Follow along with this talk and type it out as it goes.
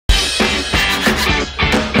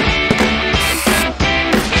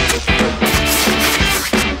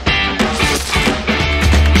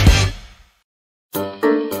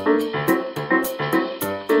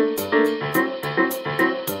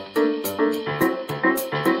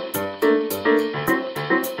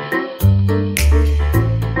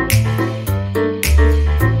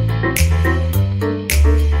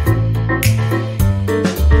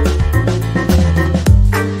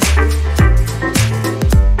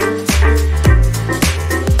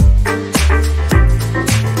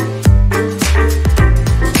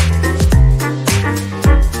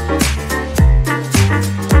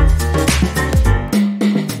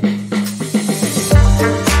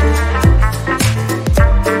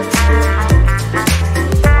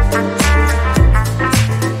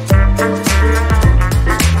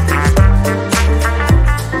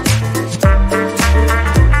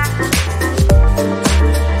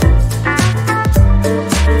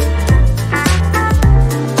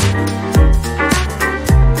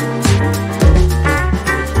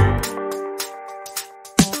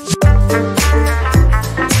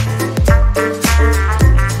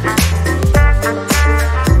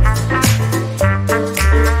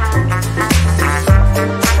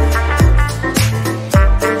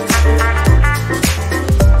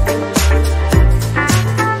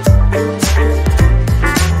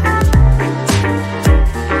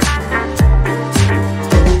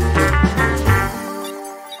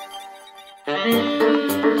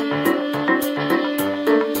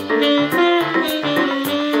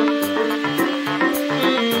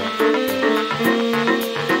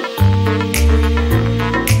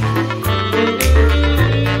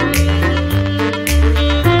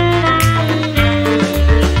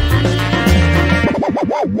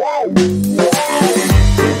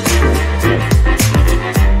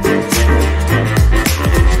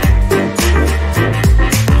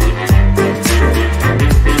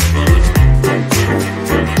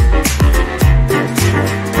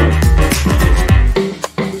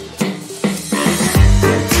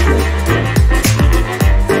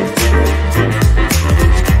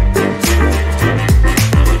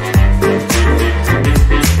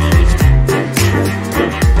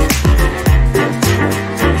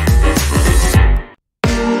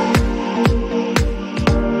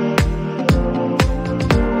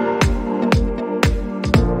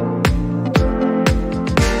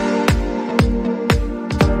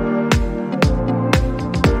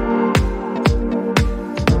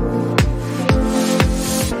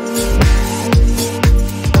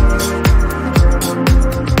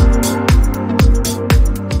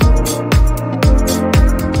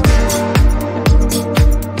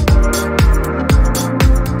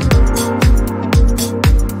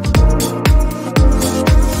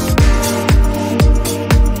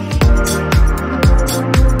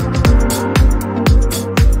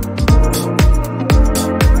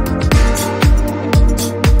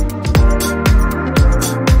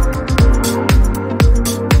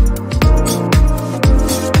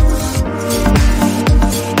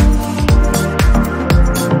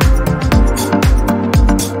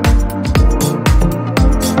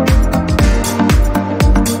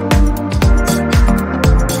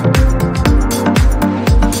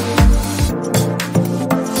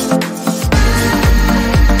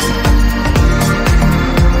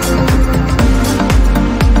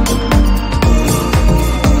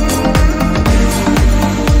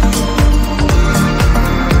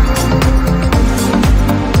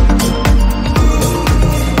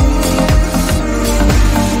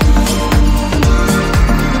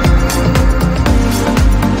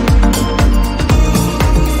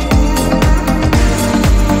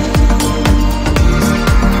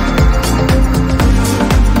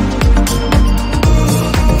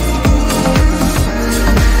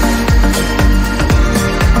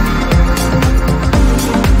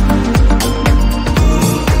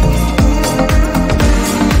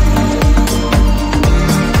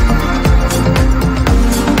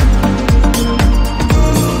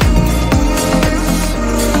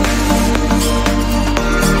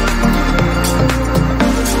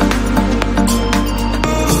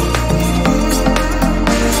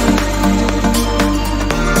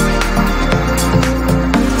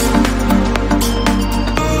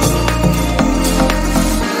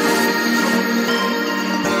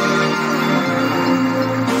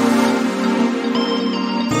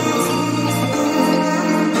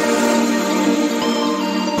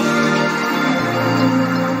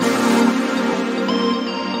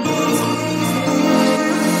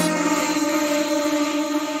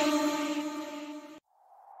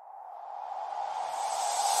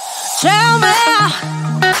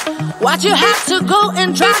Why'd you have to go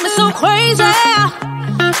and drive me so crazy?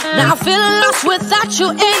 Now I'm feeling lost without you,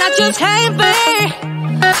 and I just can't be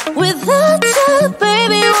without you,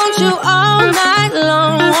 baby. Want you all night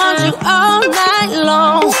long, want you all night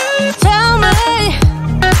long. Tell me,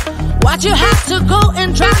 why'd you have to go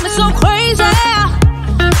and drive me so crazy?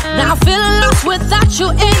 Now I'm feeling lost without you,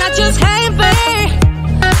 and I just can't be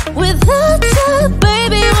without you,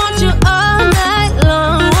 baby. Want you all night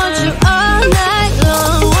long, want you all night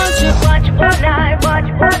long, want you. Watch all night, watch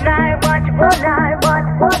all night, watch all night, watch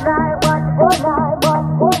all night, watch all night, watch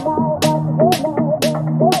all night,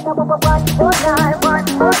 watch all night, watch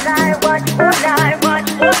all night, watch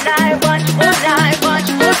all night, watch all night, watch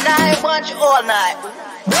all night, watch all night.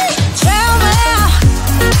 Tell me,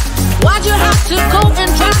 why'd you have to go and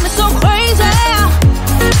drive me so crazy?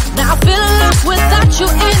 Now I'm feeling lost without you,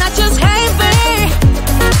 and I just can't be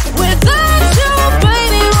without you,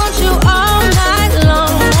 baby. Want you all night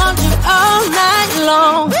long, want you all night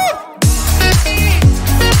long.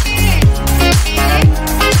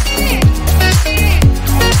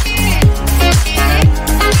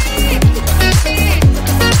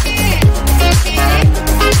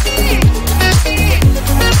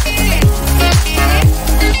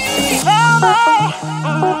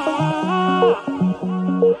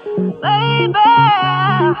 Baby,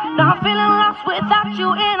 now I'm feeling lost without you,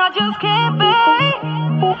 and I just can't be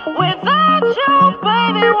without you,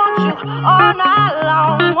 baby. Want you all night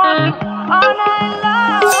long, want you all night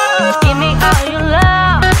long. Give me all your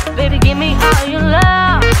love, baby. Give me all your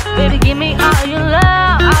love, baby. Give me all your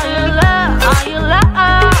love, all your love, all your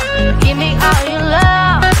love. Give me all your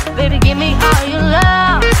love, baby. Give me all your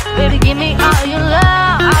love, baby. Give me all your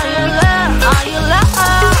love, all your love, all your love.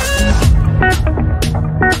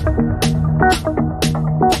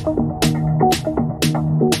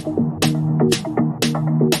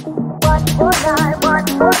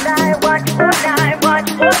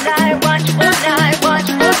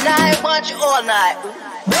 All night.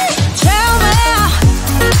 Tell me,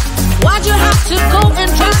 why'd you have to go and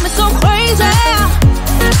drive me so crazy?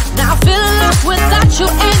 Now I'm feeling lost without you,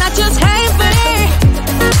 and I just can't be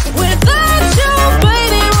without you,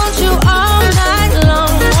 baby. Want you all night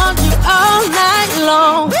long, want you all night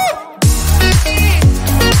long.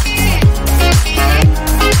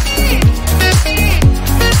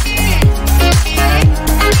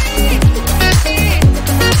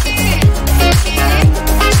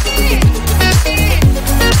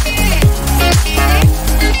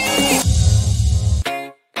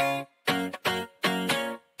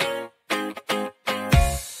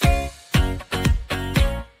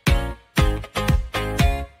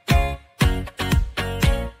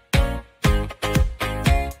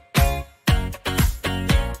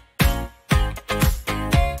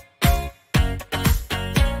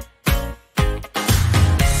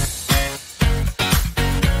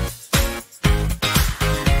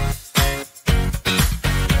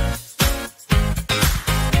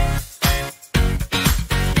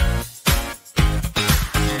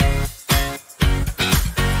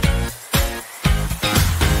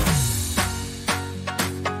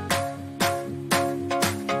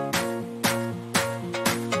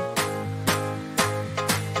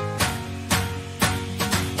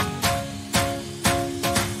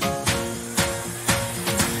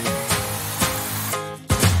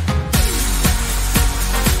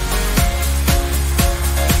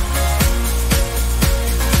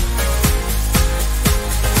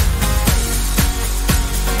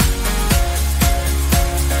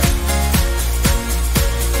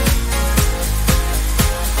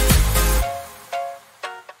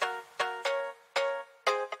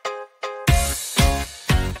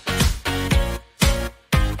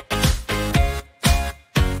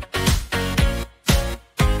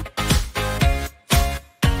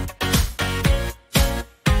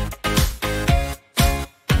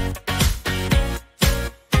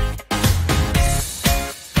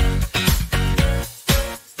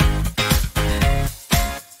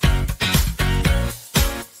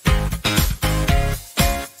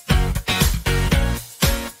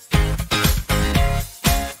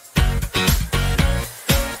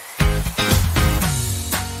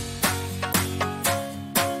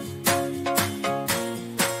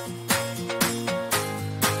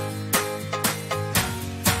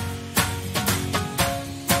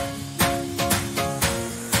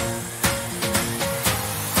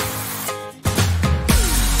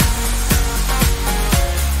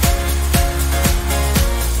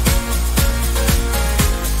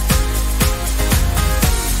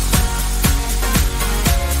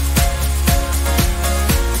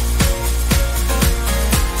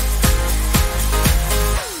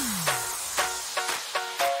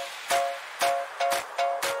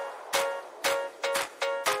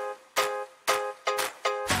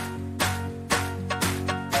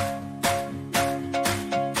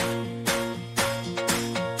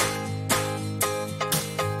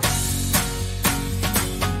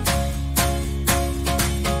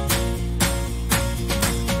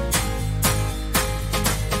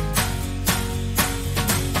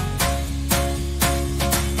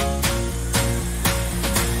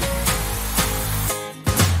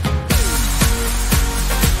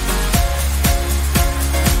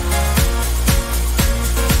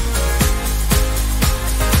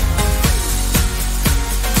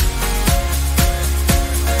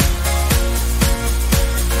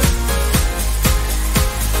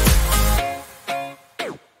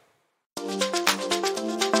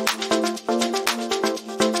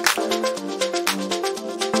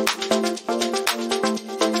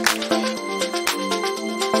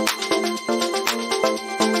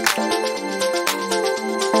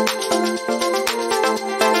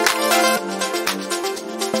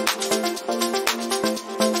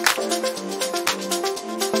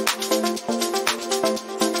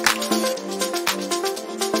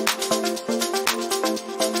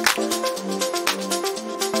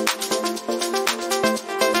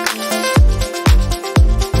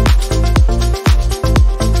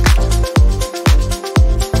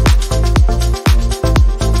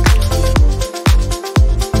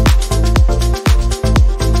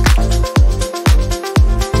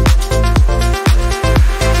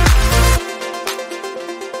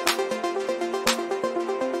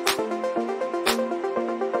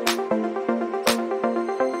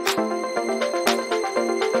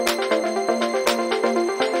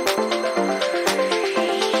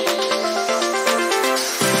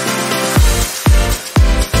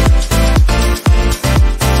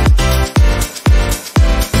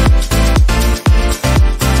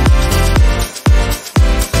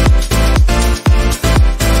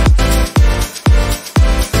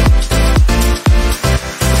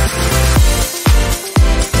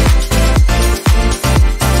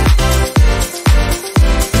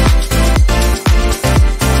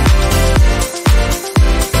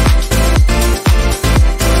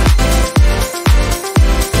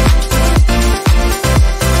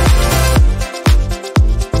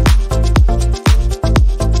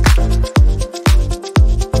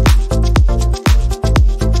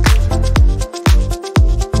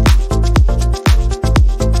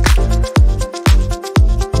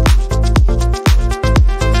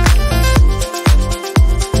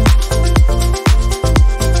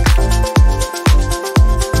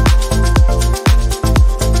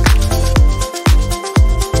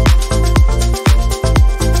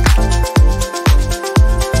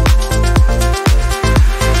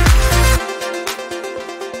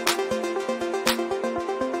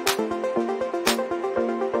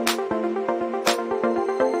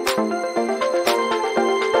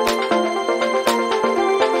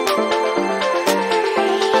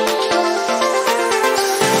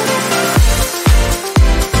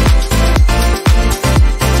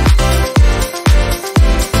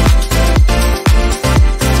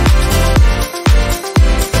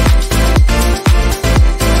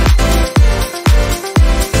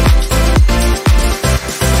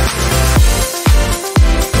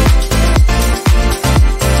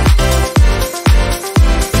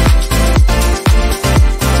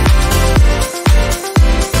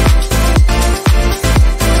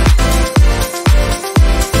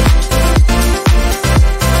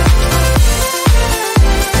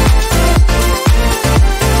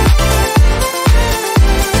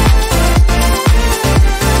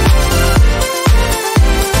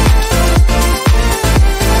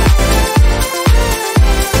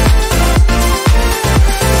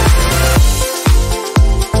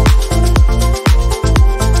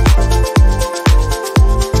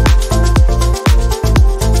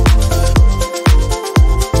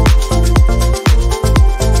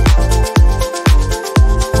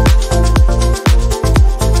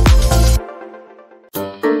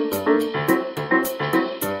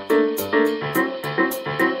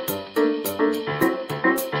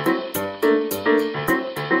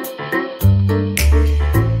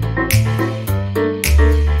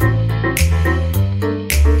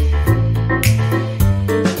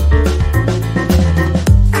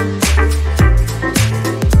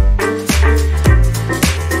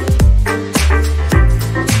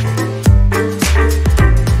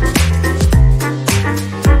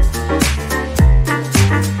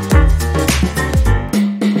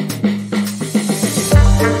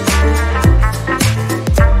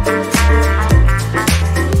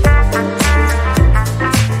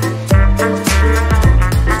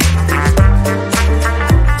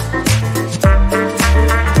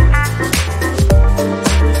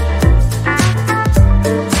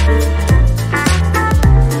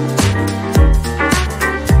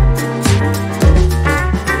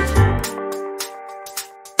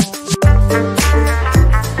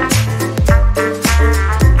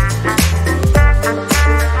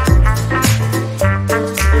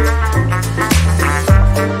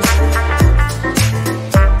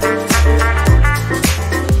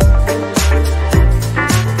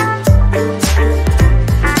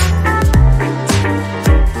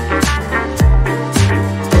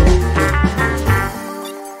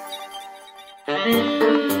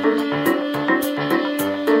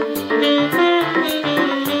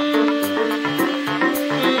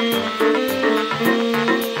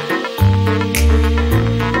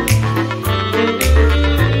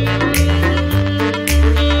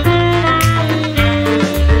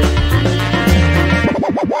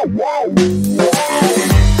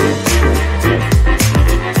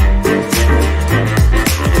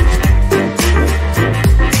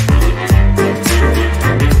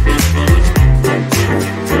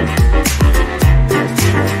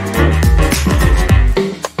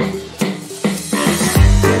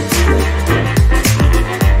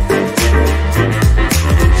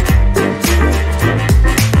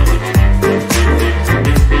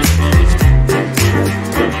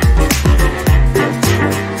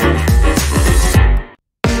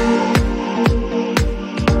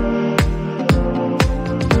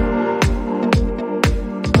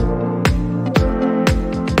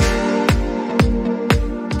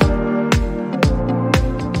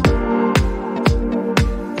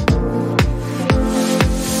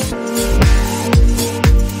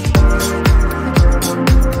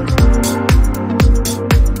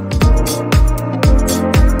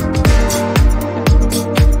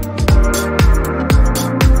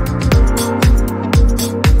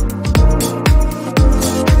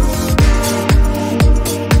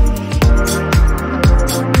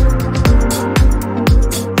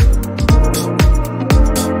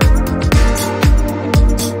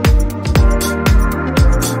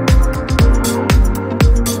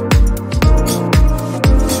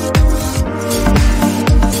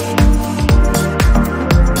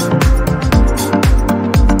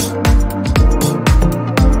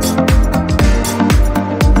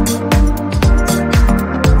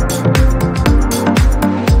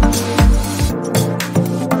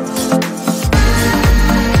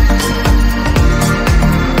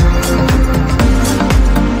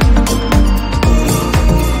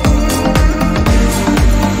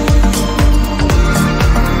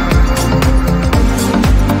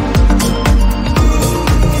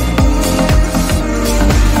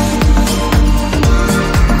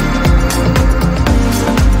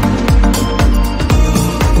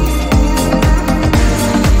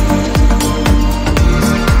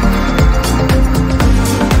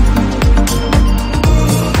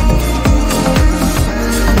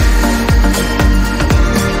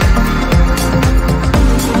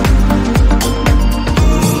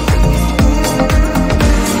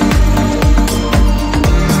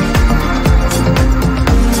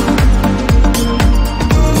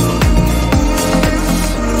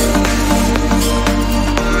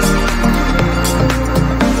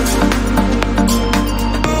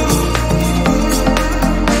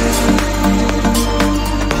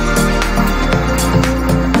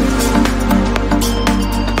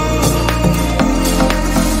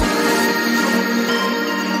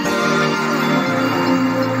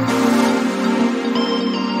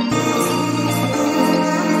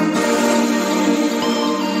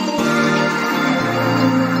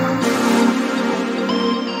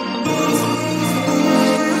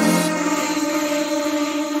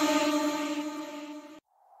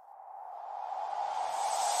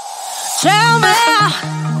 Tell me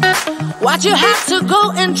why'd you have to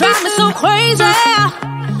go and drive me so crazy?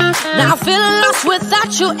 Now I'm feeling lost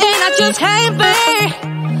without you, and I just can't be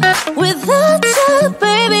without you,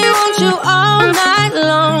 baby. Want you all night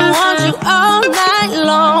long, want you all night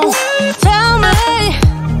long. Tell me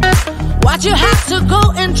why'd you have to go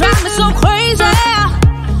and drive me so crazy?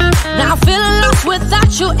 Now I'm feeling lost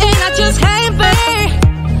without you, and I just can't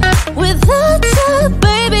be without you,